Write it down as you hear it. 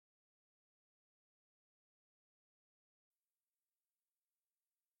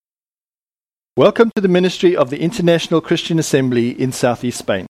Welcome to the ministry of the International Christian Assembly in Southeast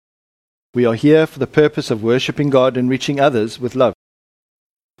Spain. We are here for the purpose of worshiping God and reaching others with love.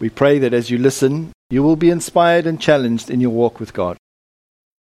 We pray that as you listen, you will be inspired and challenged in your walk with God.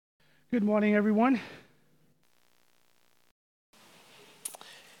 Good morning, everyone.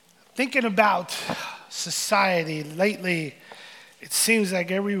 Thinking about society lately, it seems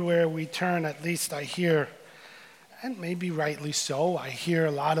like everywhere we turn, at least I hear, and maybe rightly so, I hear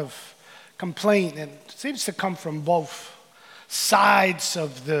a lot of complaint, and it seems to come from both sides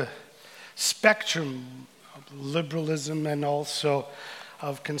of the spectrum of liberalism and also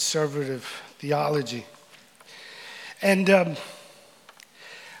of conservative theology. And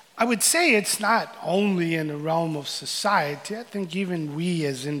I would say it's not only in the realm of society. I think even we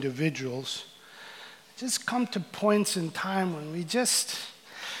as individuals just come to points in time when we just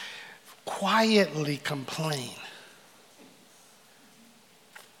quietly complain.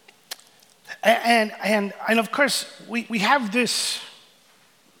 And of course, we have this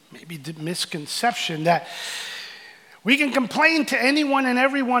maybe misconception that we can complain to anyone and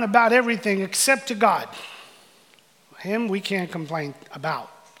everyone about everything except to God. Him we can't complain about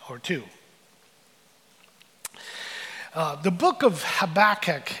or to. The book of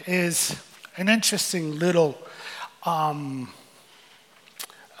Habakkuk is an interesting little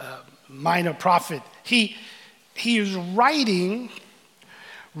minor prophet. He is writing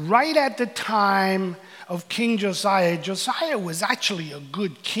right at the time of King Josiah. Josiah was actually a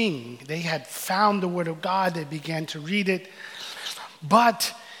good king. They had found the word of God. They began to read it.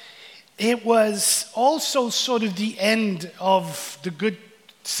 But it was also sort of the end of the good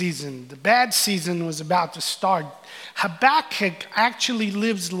season. The bad season was about to start. Habakkuk actually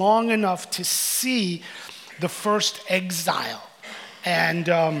lives long enough to see the first exile.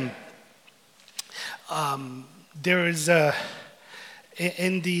 And there is a...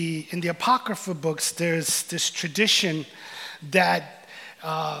 In the Apocrypha books, there's this tradition that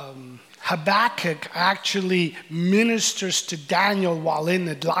Habakkuk actually ministers to Daniel while in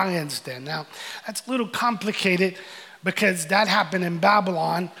the lion's den. Now, that's a little complicated because that happened in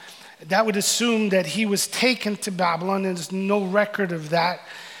Babylon. That would assume that he was taken to Babylon. There's no record of that.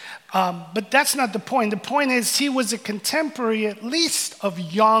 But that's not the point. The point is he was a contemporary, at least, of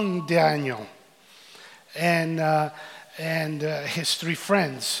young Daniel. And his three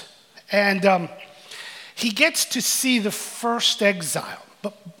friends. And he gets to see the first exile.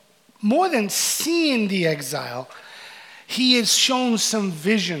 But more than seeing the exile, he is shown some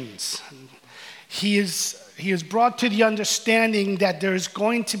visions. He is brought to the understanding that there is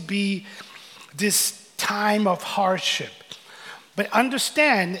going to be this time of hardship. But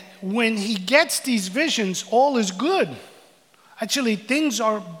understand, when he gets these visions, all is good. Actually, things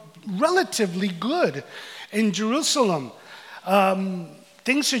are relatively good in Jerusalem.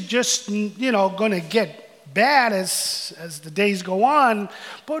 Things are just, going to get bad as the days go on,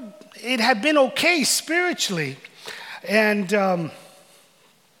 but it had been okay spiritually. And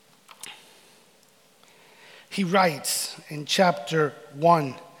he writes in chapter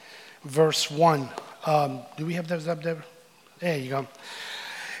 1, verse 1. Do we have those up there? There you go.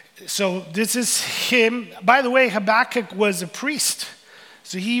 So this is him. By the way, Habakkuk was a priest.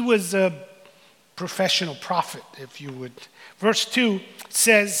 So he was a professional prophet, if you would. Verse 2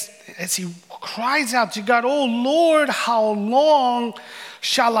 says, as he cries out to God, "Oh Lord, how long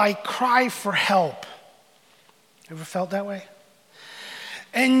shall I cry for help?" Ever felt that way?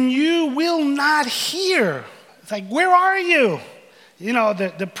 "And you will not hear." It's like, where are you?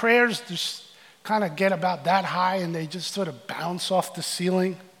 The prayers just kind of get about that high and they just sort of bounce off the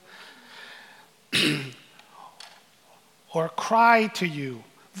ceiling. Or cry to you,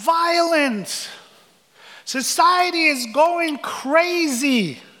 "Violence. Society is going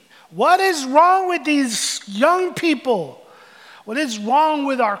crazy. What is wrong with these young people? What is wrong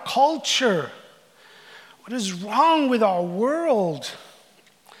with our culture? What is wrong with our world?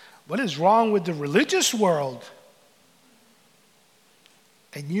 What is wrong with the religious world?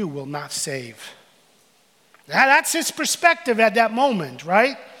 And you will not save." Now that's his perspective at that moment,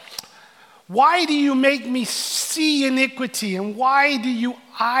 right? Why do you make me see iniquity? And why do you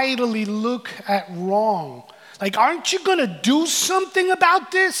idly look at wrong? Like, aren't you going to do something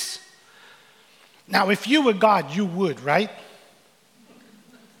about this? Now, if you were God, you would, right?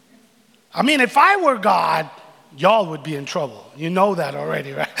 I mean, if I were God, y'all would be in trouble. You know that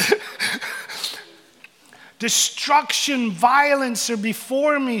already, right? "Destruction, violence are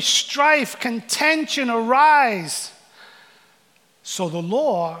before me. Strife, contention arise. So the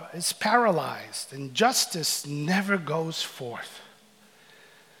law is paralyzed and justice never goes forth."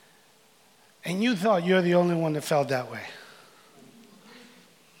 And you thought you're the only one that felt that way.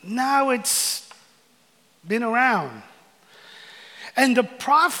 Now it's been around. And the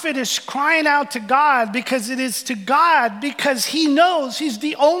prophet is crying out to God because it is to God, because he knows he's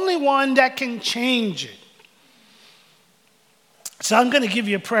the only one that can change it. So I'm going to give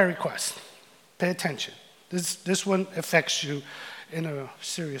you a prayer request. Pay attention. This one affects you in a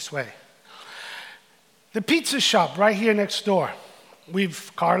serious way. The pizza shop right here next door.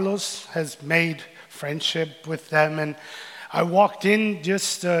 Carlos has made friendship with them, and I walked in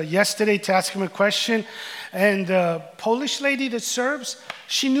just yesterday to ask him a question, and the Polish lady that serves,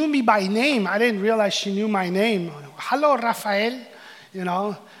 she knew me by name. I didn't realize she knew my name. Hello, Rafael. You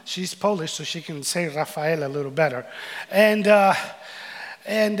know, she's Polish, so she can say Rafael a little better. And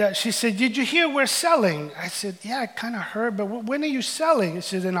she said, "Did you hear we're selling?" I said, "Yeah, I kind of heard, but when are you selling?" She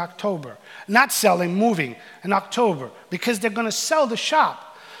said, "In October." Not selling, moving, in October, because they're going to sell the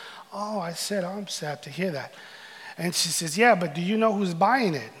shop. Oh, I said, I'm sad to hear that. And she says, "Yeah, but do you know who's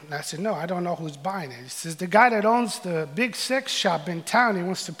buying it?" And I said, "No, I don't know who's buying it." She says, "The guy that owns the big sex shop in town, he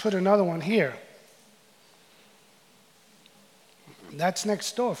wants to put another one here." That's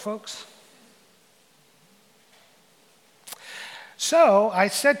next door, folks. So I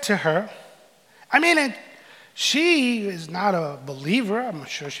said to her, she is not a believer. I'm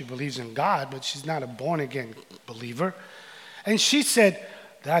sure she believes in God, but she's not a born-again believer. And she said,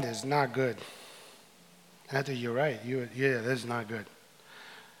 "That is not good." And I said, "You're right. Yeah, that's not good."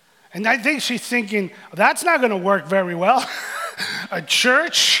 And I think she's thinking, that's not going to work very well. A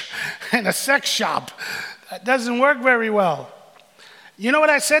church and a sex shop. That doesn't work very well. You know what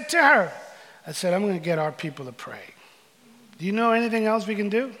I said to her? I said, "I'm going to get our people to pray. Do you know anything else we can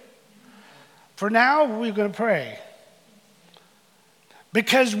do? For now, we're going to pray.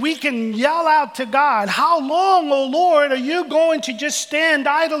 Because we can yell out to God, 'How long, O Lord, are you going to just stand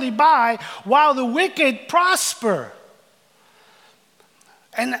idly by while the wicked prosper?'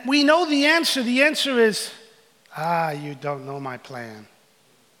 And we know the answer. The answer is, you don't know my plan.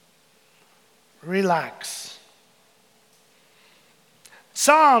 Relax."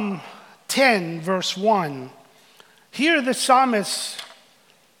 Psalm 10, verse 1. Here the psalmist,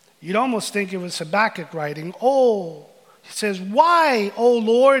 you'd almost think it was Habakkuk writing. He says, "Why, O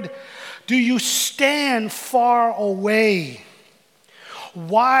Lord, do you stand far away?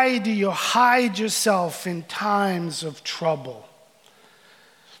 Why do you hide yourself in times of trouble?"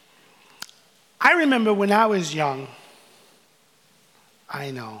 I remember when I was young.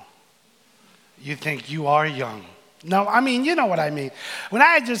 I know. You think you are young. No, you know what I mean. When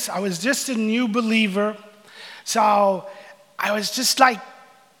I was just a new believer. So I was just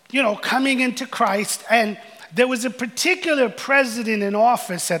coming into Christ, and there was a particular president in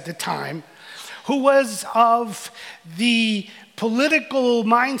office at the time who was of the political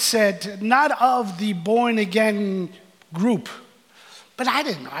mindset, not of the born-again group. But I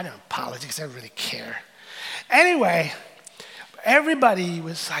didn't know. I didn't know politics. I didn't really care. Anyway, everybody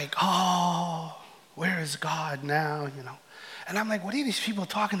was like, "Oh, where is God now?" And I'm like, what are these people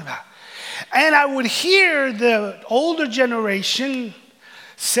talking about? And I would hear the older generation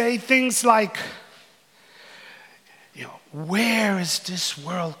say things like, "Where is this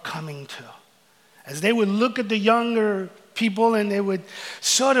world coming to?" As they would look at the younger people and they would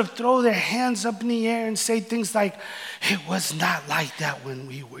sort of throw their hands up in the air and say things like, "It was not like that when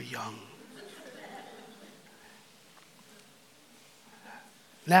we were young."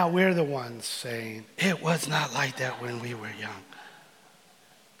 Now we're the ones saying, "It was not like that when we were young."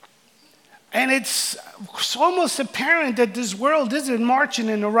 And it's almost apparent that this world isn't marching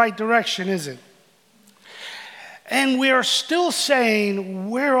in the right direction, is it? And we are still saying,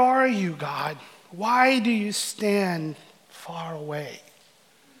 "Where are you, God? Why do you stand far away?"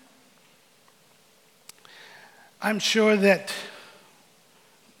 I'm sure that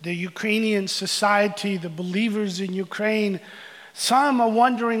the Ukrainian society, the believers in Ukraine, some are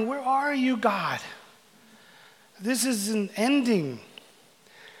wondering, "Where are you, God? This isn't ending."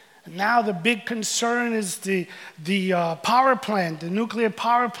 Now the big concern is the power plant, the nuclear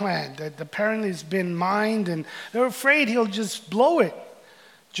power plant that apparently has been mined, and they're afraid he'll just blow it,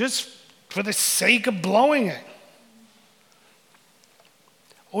 just for the sake of blowing it.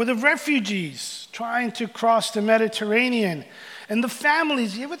 Or the refugees trying to cross the Mediterranean, and the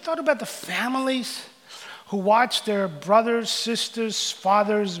families. You ever thought about the families who watch their brothers, sisters,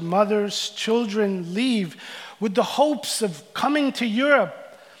 fathers, mothers, children leave with the hopes of coming to Europe?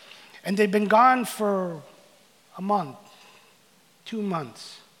 And they've been gone for a month, 2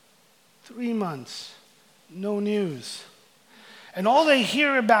 months, 3 months, no news. And all they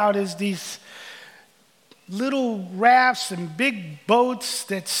hear about is these little rafts and big boats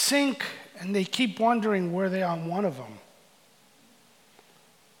that sink, and they keep wondering, were they on one of them?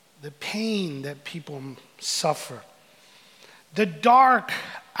 the pain that people suffer, the dark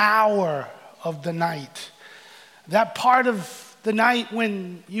hour of the night, that part of the night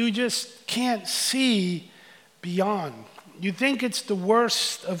when you just can't see beyond. You think it's the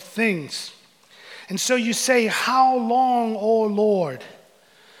worst of things. And so you say, how long, O Lord,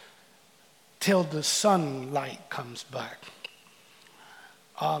 till the sunlight comes back?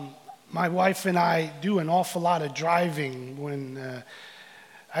 My wife and I do an awful lot of driving whenever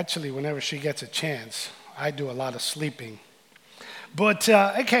she gets a chance. I do a lot of sleeping. But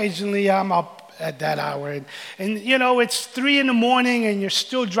occasionally I'm up at that hour. And it's 3 a.m. and you're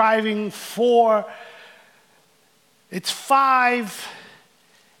still driving 4. It's 5,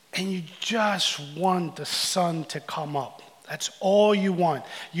 and you just want the sun to come up. That's all you want.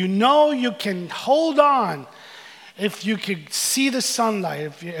 You know you can hold on if you could see the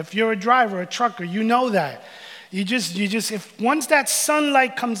sunlight. If you're a driver, a trucker, you know that. If once that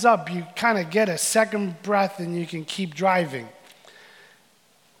sunlight comes up, you kind of get a second breath and you can keep driving.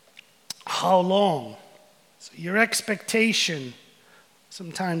 How long? So your expectation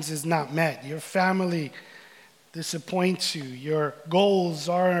sometimes is not met. Your family disappoints you. Your goals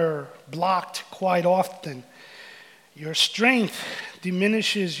are blocked quite often. Your strength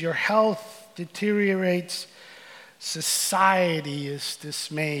diminishes. Your health deteriorates. Society is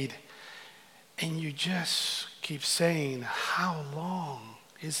dismayed. And you just keep saying, how long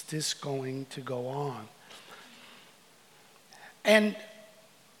is this going to go on? And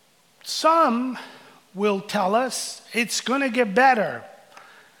some will tell us it's going to get better.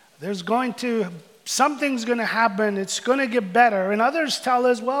 Something's going to happen. It's going to get better. And others tell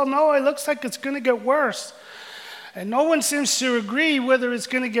us, well, no, it looks like it's going to get worse. And no one seems to agree whether it's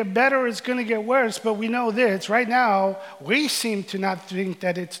going to get better or it's going to get worse. But we know this. Right now, we seem to not think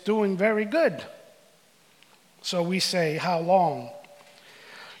that it's doing very good. So we say, how long?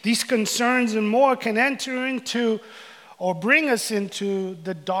 These concerns and more can enter into or bring us into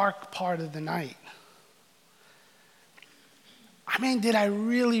the dark part of the night. Did I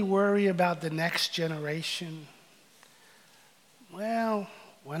really worry about the next generation? Well,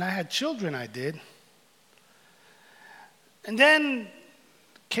 when I had children, I did. And then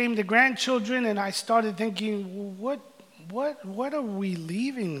came the grandchildren, and I started thinking, what are we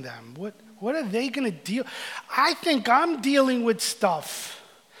leaving them? What are they going to deal? I think I'm dealing with stuff.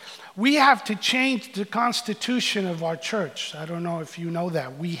 We have to change the constitution of our church. I don't know if you know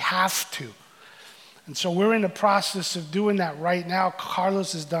that. We have to. And so we're in the process of doing that right now.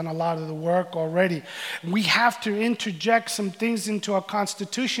 Carlos has done a lot of the work already. We have to interject some things into our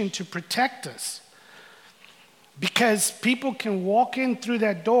constitution to protect us. Because people can walk in through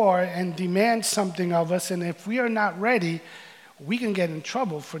that door and demand something of us, and if we are not ready, we can get in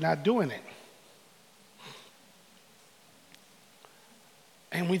trouble for not doing it.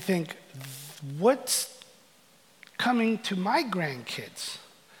 And we think, what's coming to my grandkids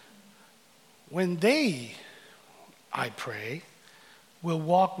when they, I pray, will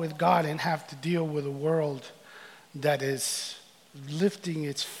walk with God and have to deal with a world that is lifting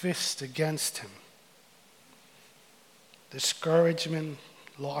its fist against him? Discouragement,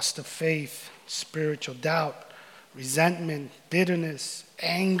 loss of faith, spiritual doubt, resentment, bitterness,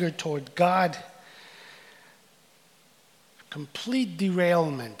 anger toward God, complete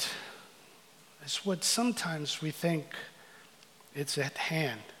derailment is what sometimes we think it's at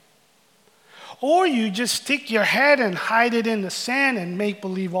hand. Or you just stick your head and hide it in the sand and make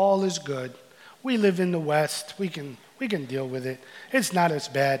believe all is good. We live in the West. We can deal with it. It's not as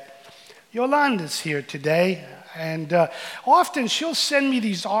bad. Yolanda's here today. And often she'll send me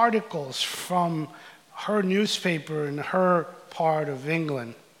these articles from her newspaper in her part of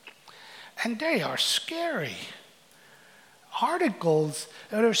England. And they are scary. Articles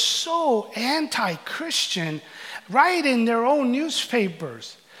that are so anti-Christian right in their own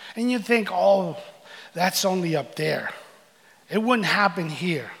newspapers. And you think, oh, that's only up there. It wouldn't happen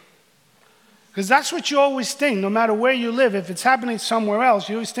here. Because that's what you always think, no matter where you live. If it's happening somewhere else,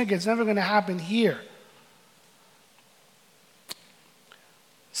 you always think it's never going to happen here.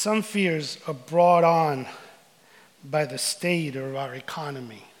 Some fears are brought on by the state of our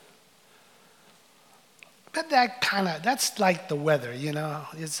economy. But that's like the weather,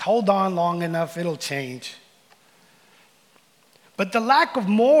 It's hold on long enough, it'll change. But the lack of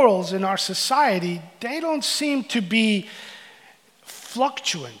morals in our society, they don't seem to be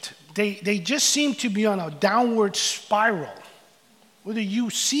fluctuant. They just seem to be on a downward spiral. Whether you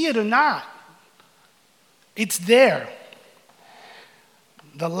see it or not, it's there.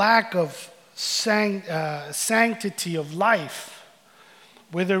 The lack of sanctity of life,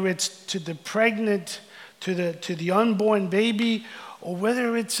 whether it's to the pregnant, to the unborn baby, or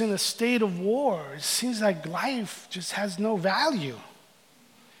whether it's in a state of war, it seems like life just has no value.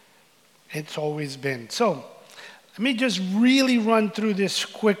 It's always been. So, let me just really run through this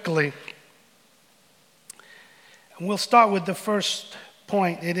quickly. And we'll start with the first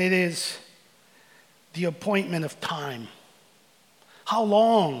point, and it is the appointment of time. How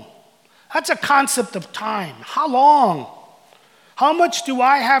long? That's a concept of time. How long? How much do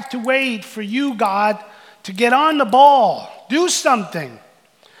I have to wait for you, God, to get on the ball? Do something.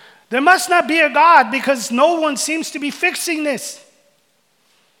 There must not be a God because no one seems to be fixing this.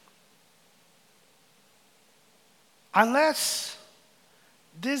 Unless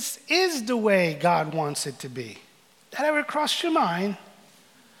this is the way God wants it to be. That ever crossed your mind?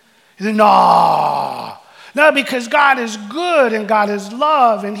 You say, no, because God is good and God is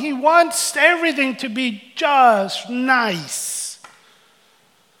love and He wants everything to be just nice.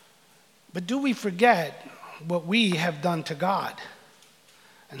 But do we forget what we have done to God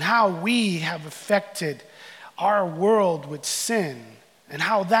and how we have affected our world with sin and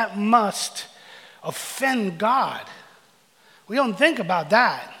how that must offend God? We don't think about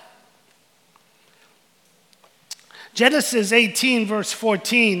that. Genesis 18, verse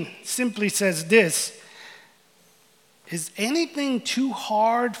 14 simply says this: is anything too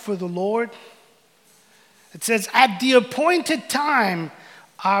hard for the Lord? It says, at the appointed time,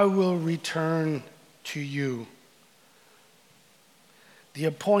 I will return to you. The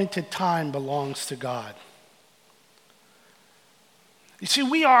appointed time belongs to God. You see,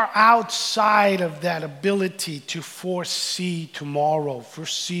 we are outside of that ability to foresee tomorrow,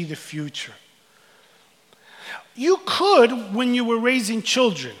 foresee the future. You could when you were raising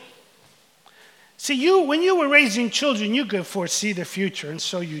children. See, when you were raising children, you could foresee the future, and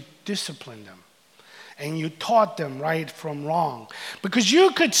so you disciplined them. And you taught them right from wrong. Because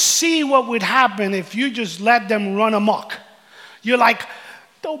you could see what would happen if you just let them run amok. You're like,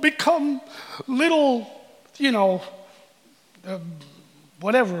 they'll become little,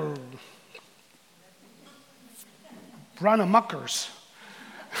 whatever, run-amuckers.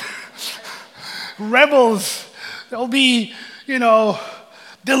 Rebels. They'll be,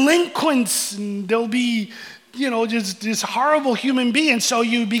 delinquents, and they'll be, just horrible human beings. So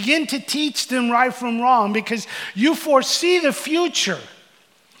you begin to teach them right from wrong because you foresee the future.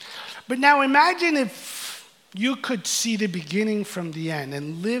 But now imagine if you could see the beginning from the end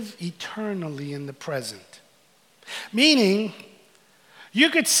and live eternally in the present. Meaning, you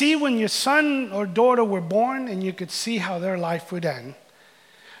could see when your son or daughter were born and you could see how their life would end.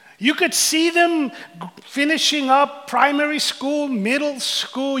 You could see them finishing up primary school, middle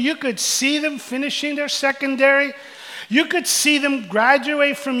school. You could see them finishing their secondary. You could see them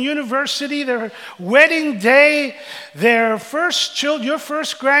graduate from university, their wedding day, their first child, your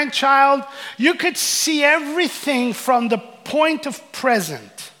first grandchild. You could see everything from the point of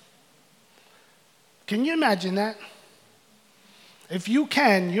present. Can you imagine that? If you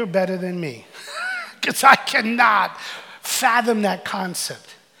can, you're better than me. Because I cannot fathom that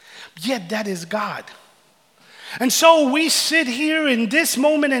concept. Yet that is God. And so we sit here in this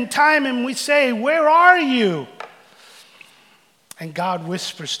moment in time and we say, where are you? And God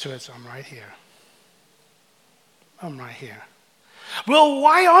whispers to us, I'm right here. I'm right here. Well,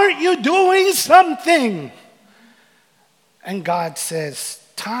 why aren't you doing something? And God says,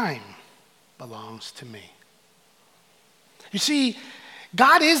 time belongs to me. You see,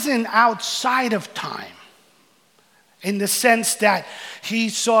 God isn't outside of time in the sense that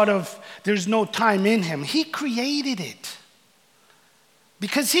there's no time in him. He created it.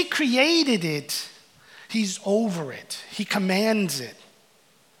 Because he created it, he's over it. He commands it.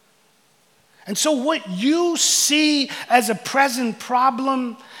 And so what you see as a present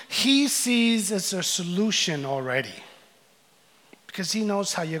problem, he sees as a solution already. Because he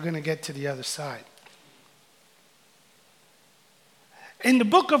knows how you're going to get to the other side. In the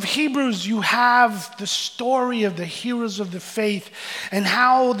book of Hebrews, you have the story of the heroes of the faith and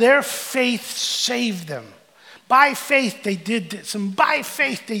how their faith saved them. By faith, they did this, and by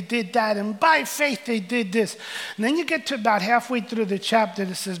faith, they did that, and by faith, they did this. And then you get to about halfway through the chapter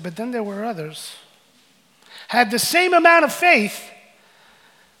that says, but then there were others, had the same amount of faith,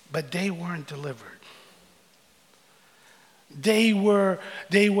 but they weren't delivered. They were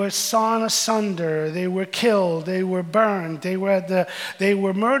sawn asunder. They were killed. They were burned. They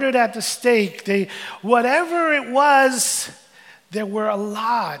were murdered at the stake. Whatever it was, there were a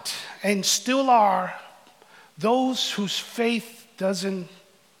lot, and still are, those whose faith doesn't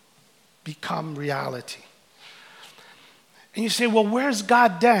become reality. And you say, well, where's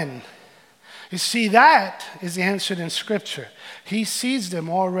God then? You see, that is answered in Scripture. He sees them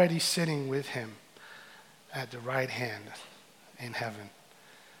already sitting with him at the right hand in heaven.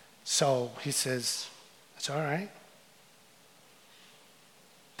 So he says, it's all right.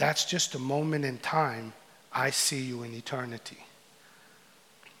 That's just a moment in time. I see you in eternity.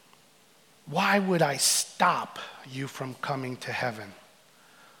 Why would I stop you from coming to heaven?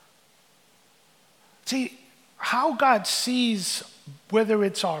 See, how God sees whether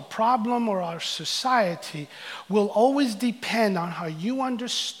it's our problem or our society will always depend on how you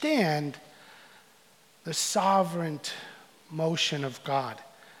understand the sovereign motion of God.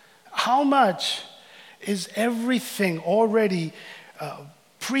 How much is everything already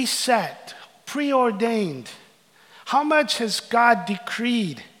preset, preordained? How much has God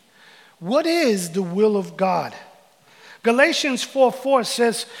decreed? What is the will of God? Galatians 4:4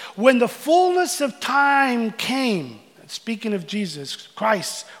 says, when the fullness of time came, speaking of Jesus,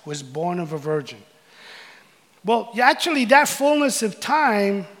 Christ was born of a virgin. Well, actually, that fullness of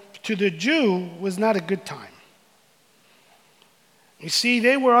time to the Jew was not a good time. You see,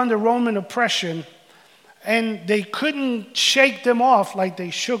 they were under Roman oppression, and they couldn't shake them off like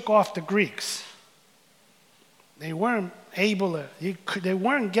they shook off the Greeks. They weren't able to, they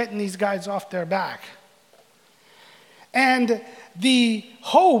weren't getting these guys off their back. And the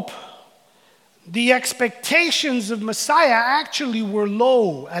hope, the expectations of Messiah actually were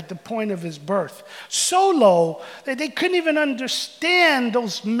low at the point of his birth. So low that they couldn't even understand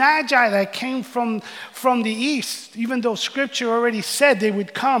those magi that came from the east, even though Scripture already said they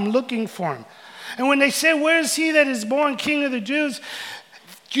would come looking for him. And when they said, where is he that is born King of the Jews?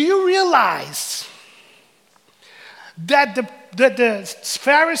 Do you realize that the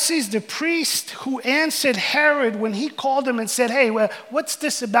Pharisees, the priest who answered Herod when he called him and said, hey, well, what's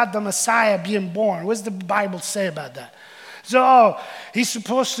this about the Messiah being born? What does the Bible say about that? So, he's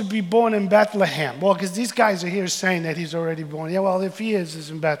supposed to be born in Bethlehem. Well, because these guys are here saying that he's already born. Yeah, well, if he is, it's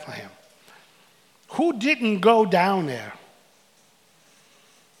in Bethlehem. Who didn't go down there?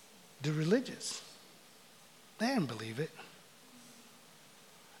 The religious. They didn't believe it.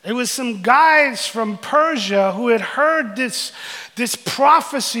 It was some guys from Persia who had heard this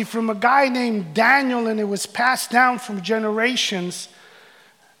prophecy from a guy named Daniel, and it was passed down from generations,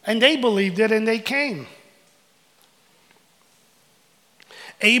 and they believed it, and they came.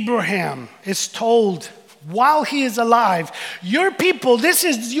 Abraham is told while he is alive, your people, this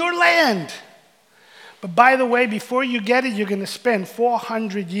is your land. But by the way, before you get it, you're going to spend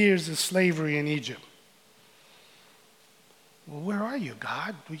 400 years of slavery in Egypt. Well, where are you,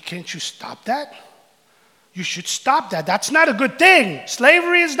 God? Can't you stop that? You should stop that. That's not a good thing.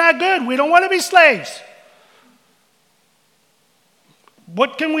 Slavery is not good. We don't want to be slaves.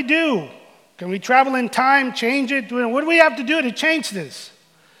 What can we do? Can we travel in time, change it? What do we have to do to change this?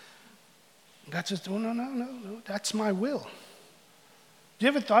 God says, oh, no. That's my will. You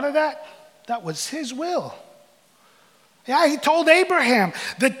ever thought of that? That was his will. Yeah, he told Abraham,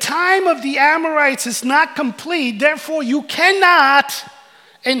 the time of the Amorites is not complete, therefore you cannot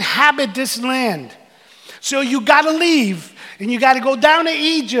inhabit this land. So you got to leave, and you got to go down to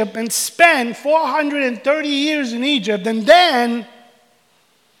Egypt and spend 430 years in Egypt, and then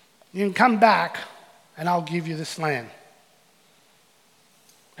you can come back, and I'll give you this land.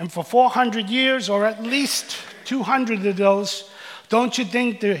 And for 400 years, or at least 200 of those, don't you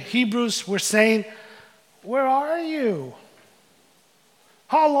think the Hebrews were saying, where are you?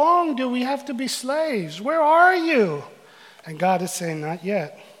 How long do we have to be slaves? Where are you? And God is saying, not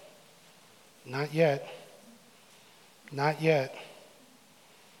yet. Not yet. Not yet.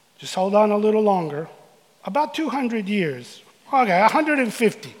 Just hold on a little longer. About 200 years. Okay,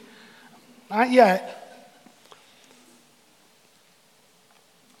 150. Not yet.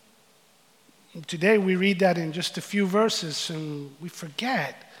 Today we read that in just a few verses and we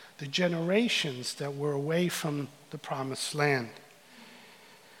forget the generations that were away from the promised land.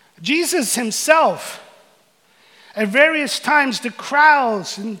 Jesus himself, at various times, the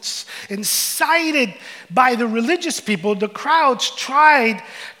crowds, incited by the religious people, the crowds tried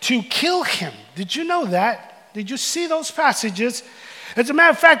to kill him. Did you know that? Did you see those passages? As a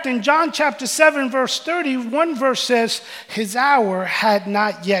matter of fact, in John chapter 7, verse 30, one verse says, his hour had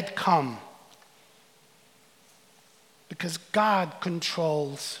not yet come. Because God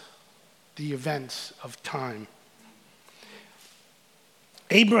controls the events of time.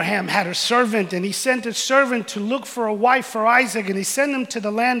 Abraham had a servant, and he sent a servant to look for a wife for Isaac, and he sent him to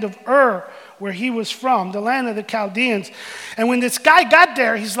the land of Ur, where he was from, the land of the Chaldeans. And when this guy got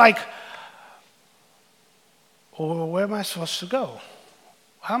there, he's like, oh, where am I supposed to go?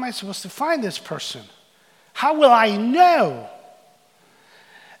 How am I supposed to find this person? How will I know?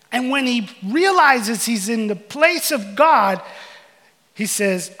 And when he realizes he's in the place of God, he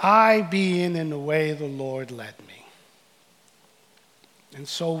says, I being in the way the Lord led me. And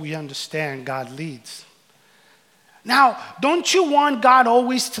so we understand God leads. Now, don't you want God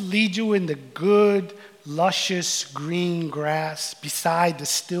always to lead you in the good, luscious green grass beside the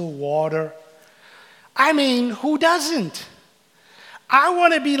still water? I mean, who doesn't? I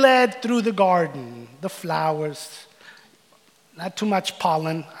want to be led through the garden, the flowers, not too much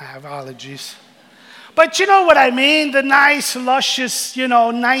pollen. I have allergies. But you know what I mean? The nice, luscious,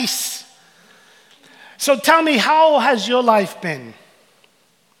 nice. So tell me, how has your life been?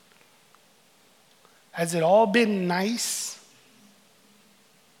 Has it all been nice?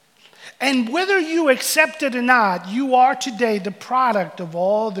 And whether you accept it or not, you are today the product of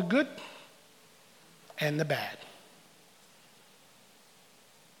all the good and the bad.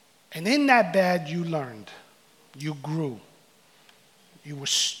 And in that bad, you learned. You grew. You were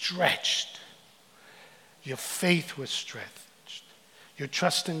stretched. Your faith was stretched. Your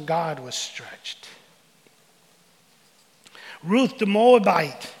trust in God was stretched. Ruth the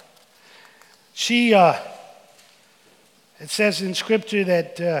Moabite, it says in Scripture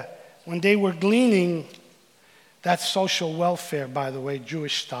that when they were gleaning, that's social welfare, by the way,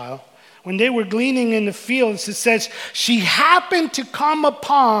 Jewish style. When they were gleaning in the fields, it says, she happened to come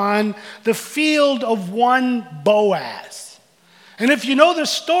upon the field of one Boaz. And if you know the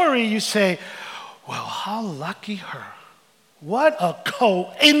story, you say, well, how lucky her. What a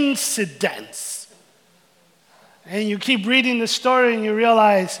coincidence. And you keep reading the story and you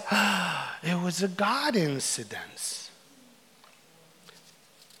realize, it was a God incidence.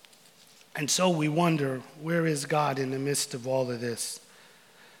 And so we wonder, where is God in the midst of all of this?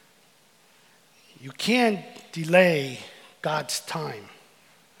 You can't delay God's time.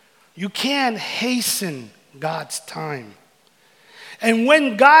 You can't hasten God's time. And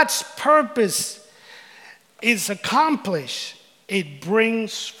when God's purpose is accomplished, it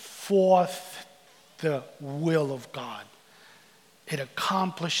brings forth the will of God. It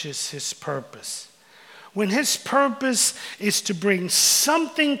accomplishes his purpose. When his purpose is to bring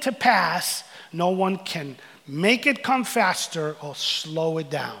something to pass, no one can make it come faster or slow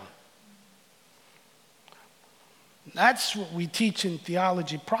it down. That's what we teach in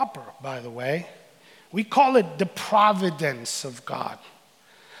theology proper, by the way. We call it the providence of God.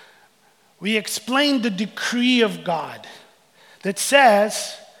 We explain the decree of God that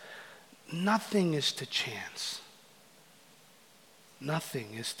says nothing is to chance.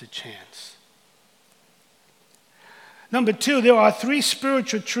 Nothing is to chance. Number 2, there are 3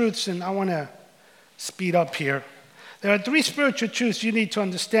 spiritual truths, and I want to speed up here. There are 3 spiritual truths you need to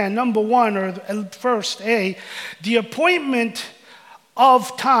understand. Number 1, or first A, the appointment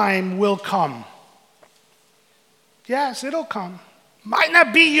of time will come. Yes, it'll come. Might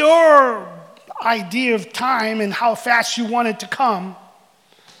not be your idea of time and how fast you want it to come,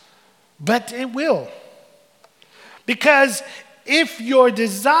 but it will. Because if your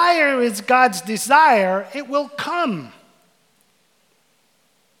desire is God's desire, it will come.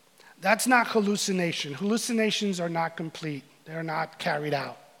 That's not hallucination. Hallucinations are not complete. They're not carried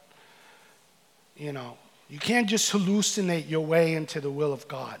out. You can't just hallucinate your way into the will of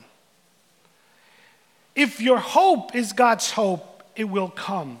God. If your hope is God's hope, it will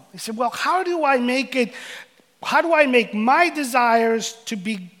come. You say, well, how do I make my desires to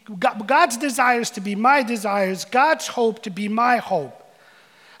be, God's desires to be my desires, God's hope to be my hope?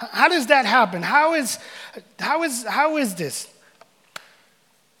 How does that happen? How is this?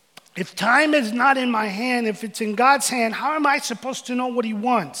 If time is not in my hand, if it's in God's hand, how am I supposed to know what he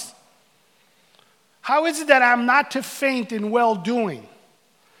wants? How is it that I'm not to faint in well-doing?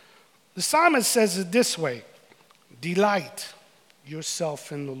 The psalmist says it this way: delight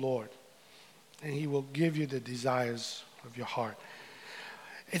yourself in the Lord, and he will give you the desires of your heart.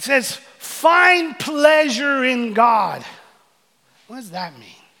 It says, find pleasure in God. What does that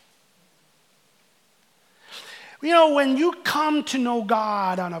mean? When you come to know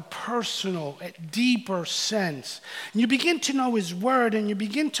God on a personal, deeper sense, and you begin to know his word, and you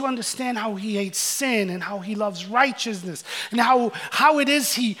begin to understand how he hates sin, and how he loves righteousness, and how it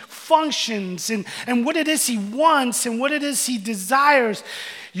is he functions, and what it is he wants, and what it is he desires,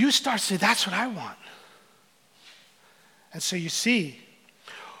 you start to say, that's what I want. And so you see,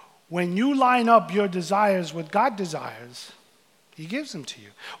 when you line up your desires with God's desires, he gives them to you.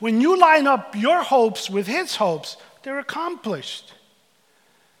 When you line up your hopes with his hopes, they're accomplished.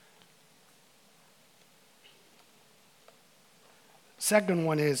 Second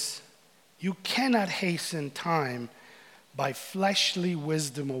one is, you cannot hasten time by fleshly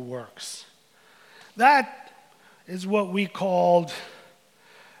wisdom or works. That is what we called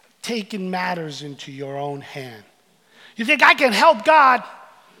taking matters into your own hand. You think, I can help God.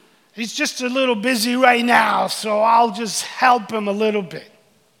 He's just a little busy right now, so I'll just help him a little bit.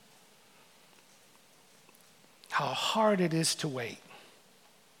 How hard it is to wait.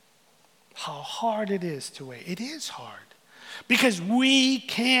 How hard it is to wait. It is hard. Because we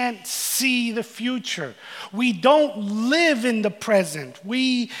can't see the future. We don't live in the present.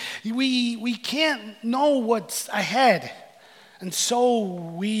 We can't know what's ahead. And so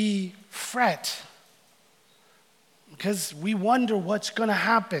we fret. Because we wonder what's going to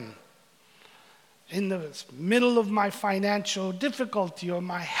happen. In the middle of my financial difficulty or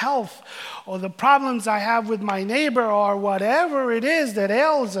my health or the problems I have with my neighbor or whatever it is that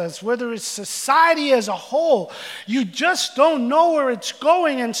ails us, whether it's society as a whole, you just don't know where it's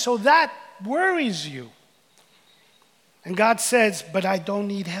going, and so that worries you. And God says, but I don't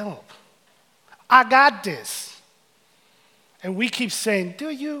need help. I got this. And we keep saying, do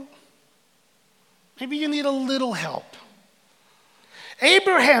you? Maybe you need a little help.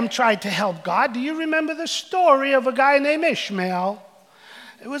 Abraham tried to help God. Do you remember the story of a guy named Ishmael?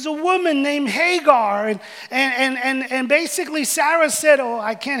 It was a woman named Hagar. And basically Sarah said, oh,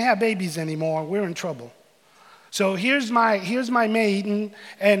 I can't have babies anymore. We're in trouble. So here's my maiden,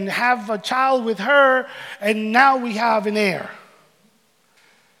 and have a child with her, and now we have an heir.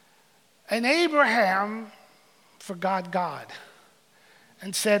 And Abraham forgot God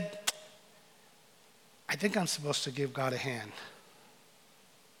and said, I think I'm supposed to give God a hand.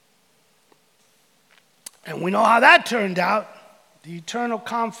 And we know how that turned out, the eternal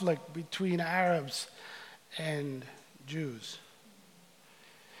conflict between Arabs and Jews.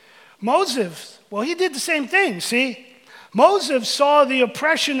 Moses, well, he did the same thing, see? Moses saw the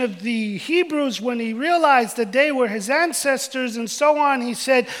oppression of the Hebrews when he realized that they were his ancestors and so on. He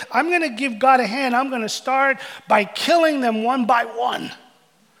said, I'm going to give God a hand. I'm going to start by killing them one by one.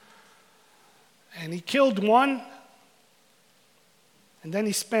 And he killed one. And then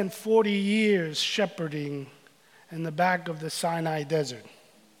he spent 40 years shepherding in the back of the Sinai desert.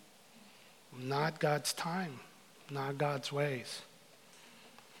 Not God's time, not God's ways.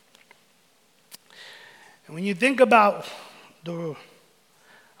 And when you think about the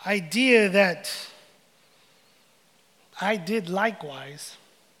idea that I did likewise,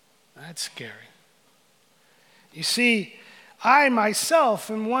 that's scary. You see, I myself,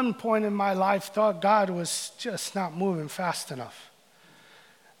 in one point in my life, thought God was just not moving fast enough.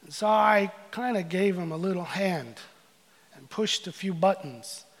 So I kind of gave him a little hand and pushed a few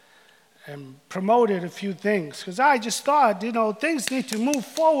buttons and promoted a few things. Because I just thought, things need to move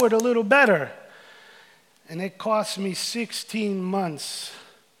forward a little better. And it cost me 16 months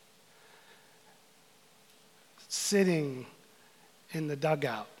sitting in the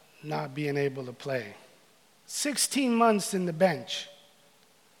dugout, not being able to play. 16 months in the bench.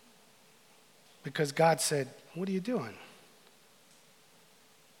 Because God said, what are you doing?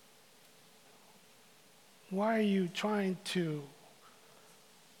 Why are you trying to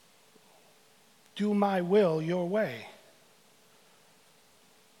do my will your way?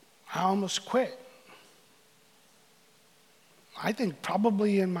 I almost quit. I think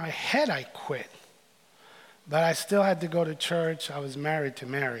probably in my head I quit. But I still had to go to church. I was married to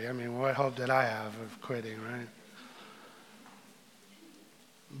Mary. I mean, what hope did I have of quitting, right?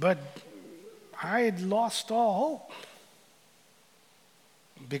 But I had lost all hope.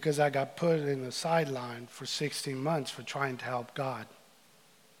 Because I got put in the sideline for 16 months for trying to help God.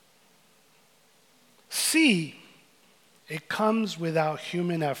 See, it comes without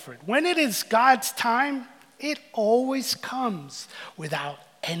human effort. When it is God's time, it always comes without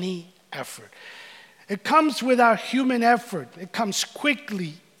any effort. It comes without human effort. It comes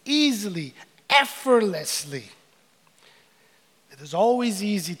quickly, easily, effortlessly. It is always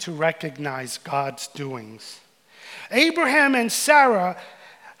easy to recognize God's doings. Abraham and Sarah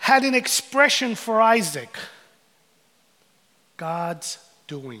had an expression for Isaac. God's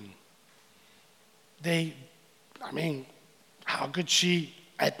doing. How could she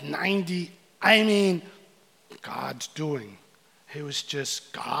at 90? God's doing. It was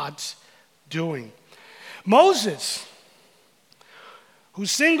just God's doing. Moses, who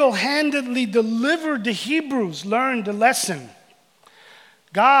single-handedly delivered the Hebrews, learned the lesson.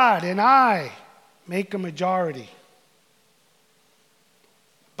 God and I make a majority.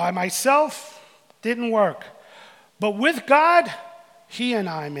 By myself, didn't work. But with God, he and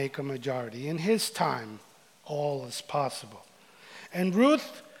I make a majority. In his time, all is possible. And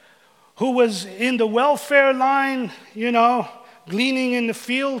Ruth, who was in the welfare line, gleaning in the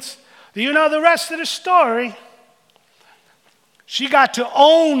fields, do you know the rest of the story? She got to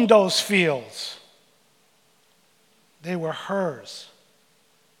own those fields. They were hers.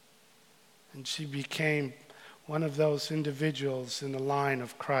 And she became one of those individuals in the line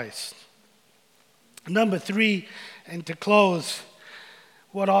of Christ. Number 3, and to close,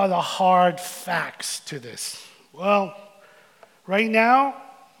 what are the hard facts to this? Well, right now,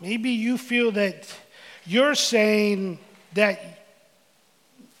 maybe you feel that you're saying that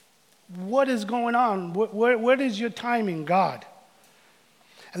what is going on? What is your timing, God?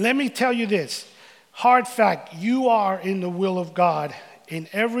 And let me tell you this. Hard fact, you are in the will of God in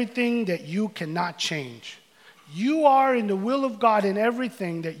everything that you cannot change. You are in the will of God in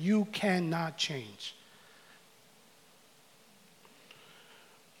everything that you cannot change.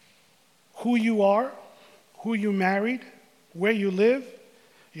 Who you are, who you married, where you live,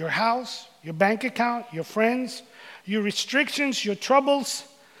 your house, your bank account, your friends, your restrictions, your troubles,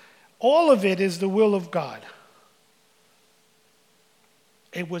 all of it is the will of God.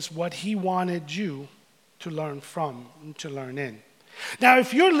 It was what he wanted you to learn from and to learn in. Now,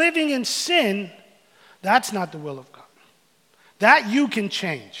 if you're living in sin, that's not the will of God. That you can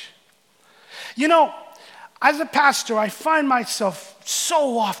change. You know, as a pastor, I find myself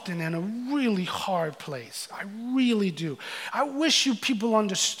so often in a really hard place. I really do. I wish you people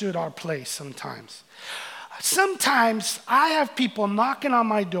understood our place sometimes. Sometimes I have people knocking on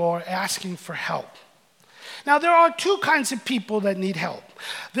my door asking for help. Now, there are two kinds of people that need help.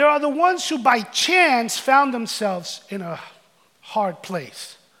 There are the ones who by chance found themselves in a hard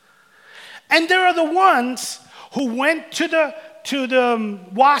place. And there are the ones who went to the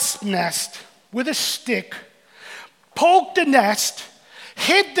wasp nest with a stick, poked the nest,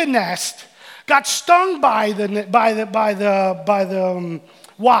 hit the nest, got stung by the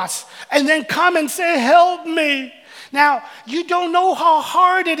wasp, and then come and say, "Help me." Now, you don't know how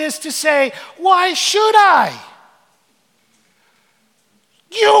hard it is to say, "Why should I?"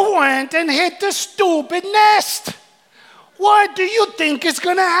 You went and hit the stupid nest. What do you think is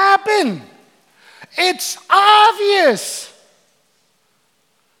going to happen? It's obvious.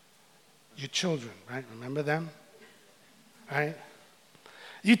 Your children, right? Remember them? Right?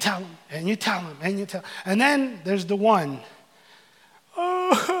 You tell them, and you tell them, and you tell them. And then there's the one.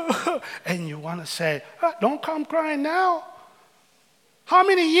 Oh, and you want to say, "Don't come crying now. How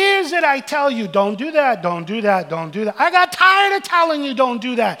many years did I tell you, don't do that, don't do that, don't do that? I got tired of telling you don't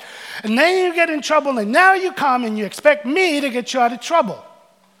do that." And then you get in trouble, and now you come and you expect me to get you out of trouble.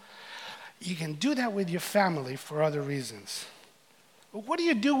 You can do that with your family for other reasons. But what do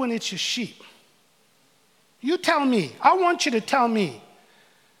you do when it's your sheep? You tell me. I want you to tell me.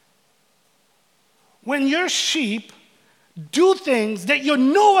 When your sheep do things that you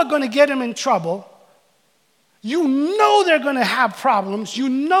know are going to get them in trouble, you know they're going to have problems, you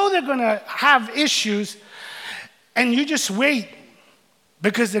know they're going to have issues, and you just wait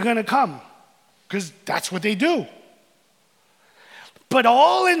because they're going to come, because that's what they do. But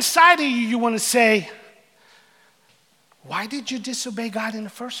all inside of you, you want to say, "Why did you disobey God in the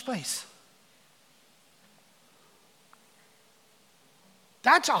first place?"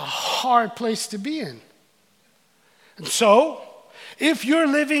 That's a hard place to be in. And so, if you're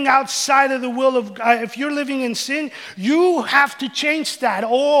living outside of the will of God, if you're living in sin, you have to change that,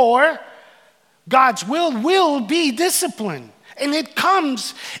 or God's will be discipline. And it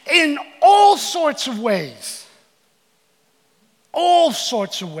comes in all sorts of ways. All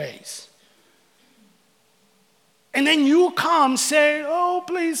sorts of ways. And then you come say, "Oh,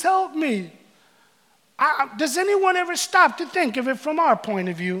 please help me." Does anyone ever stop to think of it from our point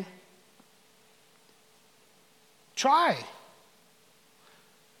of view? Try.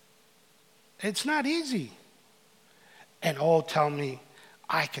 It's not easy. And tell me,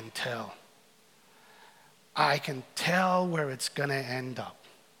 I can tell. I can tell where it's going to end up.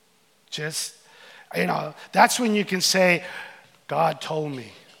 Just, that's when you can say, "God told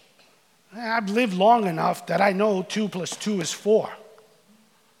me." I've lived long enough that I know 2 + 2 is 4.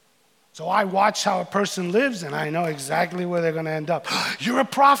 So I watch how a person lives, and I know exactly where they're going to end up. "You're a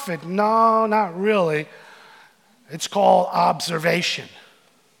prophet." No, not really. It's called observation.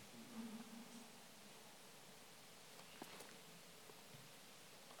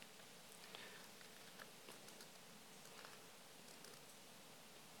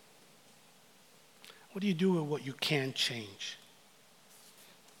 What do you do with what you can't change?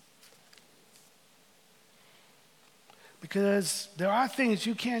 Because there are things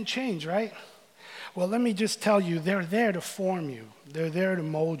you can't change, right? Well, let me just tell you, they're there to form you. They're there to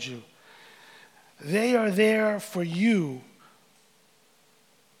mold you. They are there for you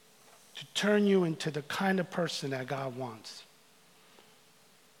to turn you into the kind of person that God wants.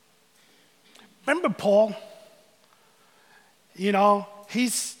 Remember Paul?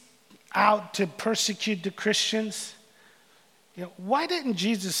 He's out to persecute the Christians. Why didn't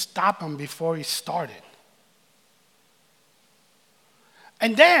Jesus stop him before he started?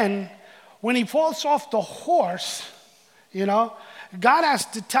 And then, when he falls off the horse, God has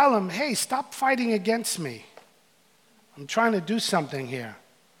to tell him, hey, stop fighting against me. I'm trying to do something here.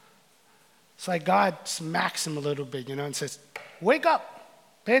 It's like God smacks him a little bit, and says, wake up,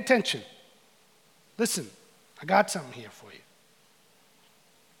 pay attention. Listen, I got something here for you.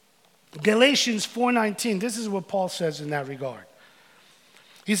 Galatians 4:19, this is what Paul says in that regard.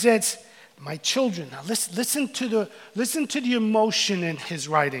 He says, my children, now listen to the emotion in his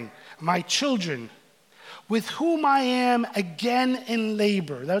writing. My children, with whom I am again in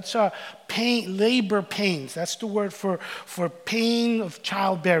labor. That's pain, labor pains. That's the word for pain of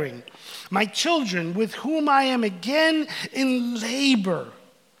childbearing. My children, with whom I am again in labor,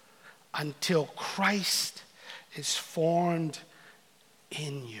 until Christ is formed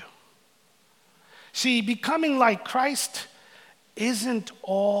in you. See, becoming like Christ isn't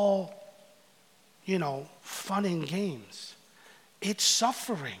all, fun and games. It's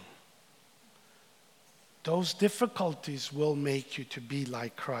suffering. Those difficulties will make you to be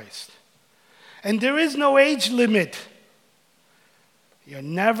like Christ. And there is no age limit. You're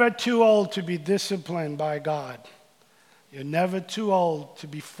never too old to be disciplined by God. You're never too old to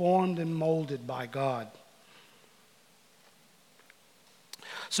be formed and molded by God.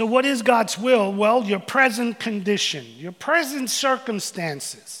 So what is God's will? Well, your present condition, your present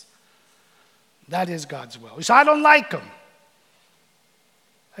circumstances. That is God's will. You say, I don't like them.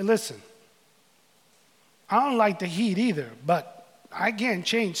 Hey, listen. I don't like the heat either, but I can't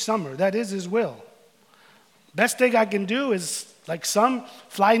change summer. That is his will. Best thing I can do is, like some,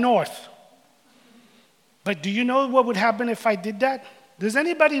 fly north. But do you know what would happen if I did that? Does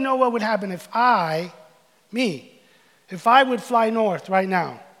anybody know what would happen if I would fly north right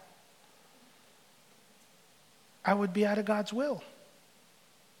now? I would be out of God's will.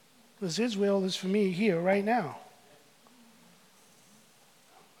 Because his will is for me here right now.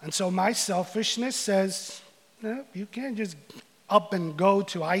 And so my selfishness says, no, you can't just up and go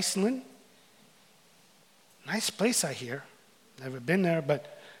to Iceland. Nice place, I hear. Never been there,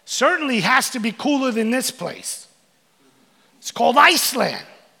 but certainly has to be cooler than this place. It's called Iceland.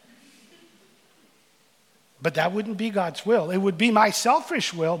 But that wouldn't be God's will. It would be my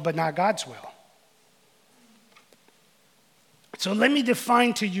selfish will, but not God's will. So let me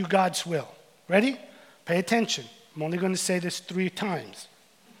define to you God's will. Ready? Pay attention. I'm only going to say this 3 times.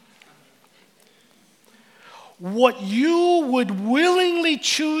 What you would willingly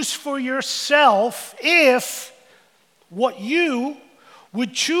choose for yourself if, one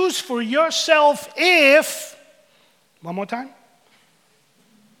more time.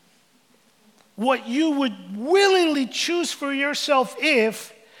 What you would willingly choose for yourself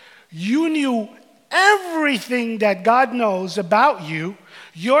if you knew everything that God knows about you,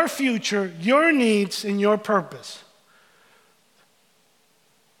 your future, your needs, and your purpose.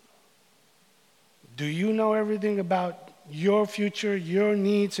 Do you know everything about your future, your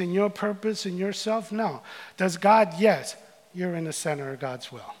needs, and your purpose, and yourself? No. Does God? Yes. You're in the center of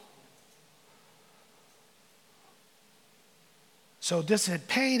God's will. So does it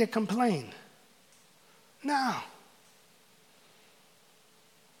pay to complain? No.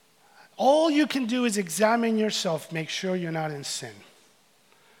 All you can do is examine yourself, make sure you're not in sin.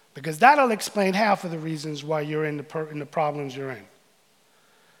 Because that'll explain half of the reasons why you're in the problems you're in.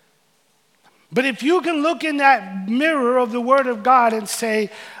 But if you can look in that mirror of the Word of God and say,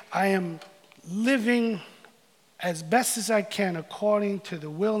 I am living as best as I can according to the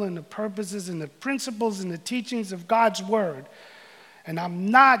will and the purposes and the principles and the teachings of God's Word, and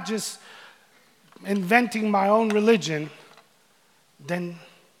I'm not just inventing my own religion, then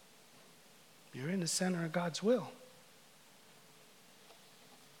you're in the center of God's will.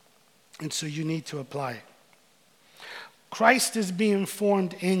 And so you need to apply it. Christ is being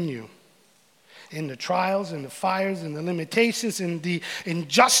formed in you. In the trials, in the fires, in the limitations, in the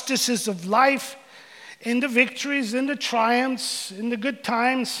injustices of life, in the victories, in the triumphs, in the good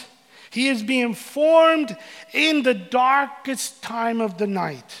times. He is being formed in the darkest time of the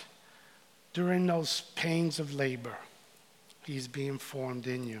night during those pains of labor. He's being formed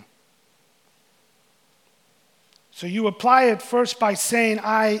in you. So you apply it first by saying,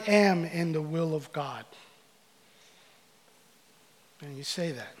 I am in the will of God. And you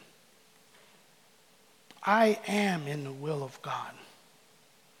say that. I am in the will of God.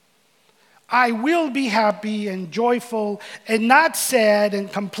 I will be happy and joyful and not sad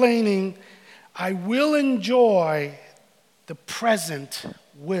and complaining. I will enjoy the present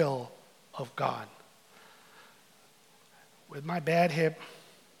will of God. With my bad hip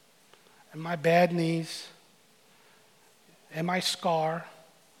and my bad knees and my scar,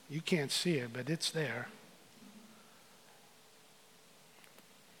 you can't see it, but it's there.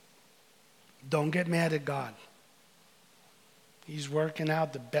 Don't get mad at God. He's working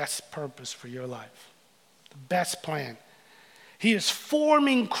out the best purpose for your life, the best plan. He is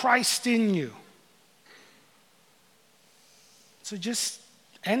forming Christ in you. So just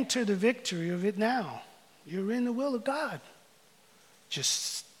enter the victory of it now. You're in the will of God.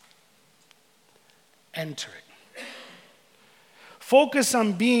 Just enter it. Focus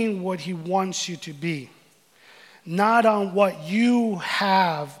on being what He wants you to be, not on what you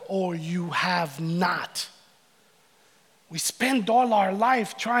have or you have not. We spend all our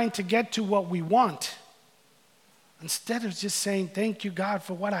life trying to get to what we want, instead of just saying, thank you, God,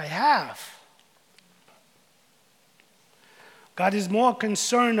 for what I have. God is more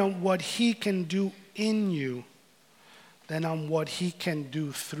concerned on what He can do in you than on what He can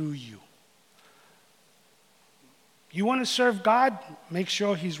do through you. You want to serve God? Make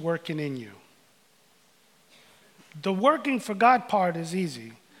sure He's working in you. The working for God part is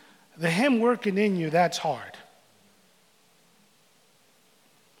easy. The Him working in you, that's hard.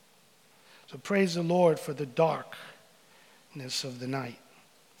 So praise the Lord for the darkness of the night.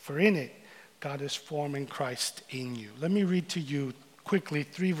 For in it, God is forming Christ in you. Let me read to you quickly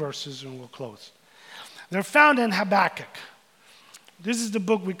 3 verses and we'll close. They're found in Habakkuk. This is the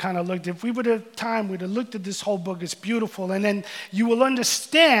book we kind of looked at. If we would have time, we'd have looked at this whole book. It's beautiful. And then you will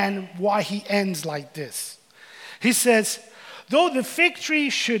understand why he ends like this. He says, though the fig tree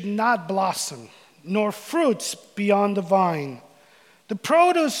should not blossom, nor fruits be on the vine, the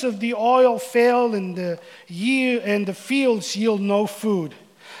produce of the oil fail, and the fields yield no food.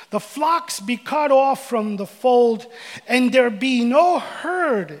 The flocks be cut off from the fold, and there be no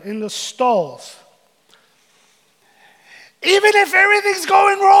herd in the stalls. Even if everything's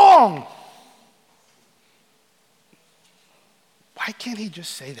going wrong. Why can't he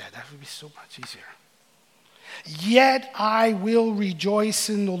just say that? That would be so much easier. Yet I will rejoice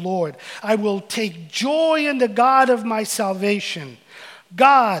in the Lord. I will take joy in the God of my salvation.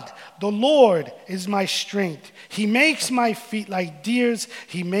 God, the Lord, is my strength. He makes my feet like deer's.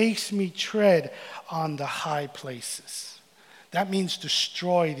 He makes me tread on the high places. That means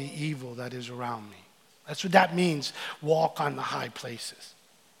destroy the evil that is around me. That's what that means, walk on the high places.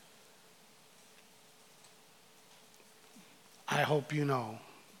 I hope you know,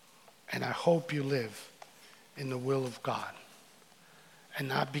 and I hope you live in the will of God, and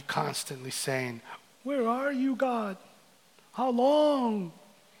not be constantly saying, where are you, God? How long?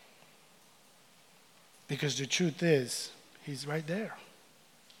 Because the truth is, he's right there.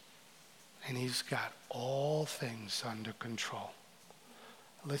 And he's got all things under control.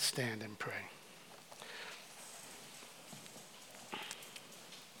 Let's stand and pray.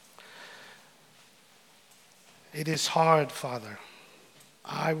 It is hard, Father.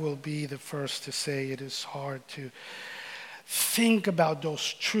 I will be the first to say it is hard to think about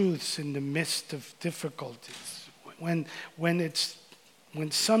those truths in the midst of difficulties. When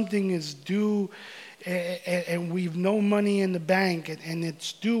something is due and we've no money in the bank and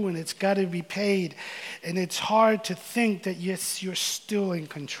it's due and it's got to be paid, and it's hard to think that yes, you're still in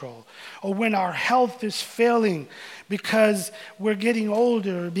control. Or when our health is failing because we're getting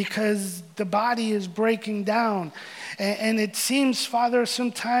older, because the body is breaking down, and it seems, Father,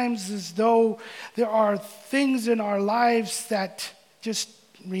 sometimes as though there are things in our lives that just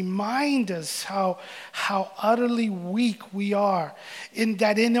remind us how utterly weak we are. In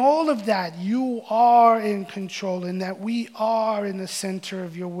that in all of that, you are in control, and that we are in the center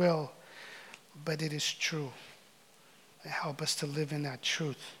of your will. But it is true. Help us to live in that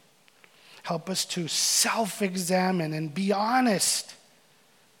truth. Help us to self-examine and be honest,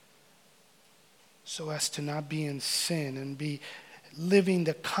 so as to not be in sin and be living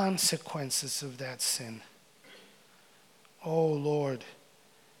the consequences of that sin. Oh Lord,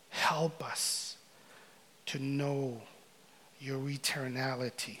 help us to know your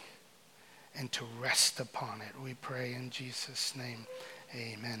eternality and to rest upon it. We pray in Jesus' name.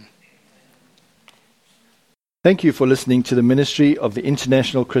 Amen. Thank you for listening to the ministry of the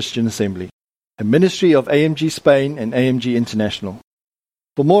International Christian Assembly, a ministry of AMG Spain and AMG International.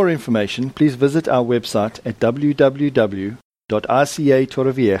 For more information, please visit our website at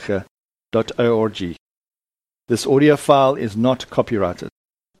www.rcatorrevieja.org. This audio file is not copyrighted.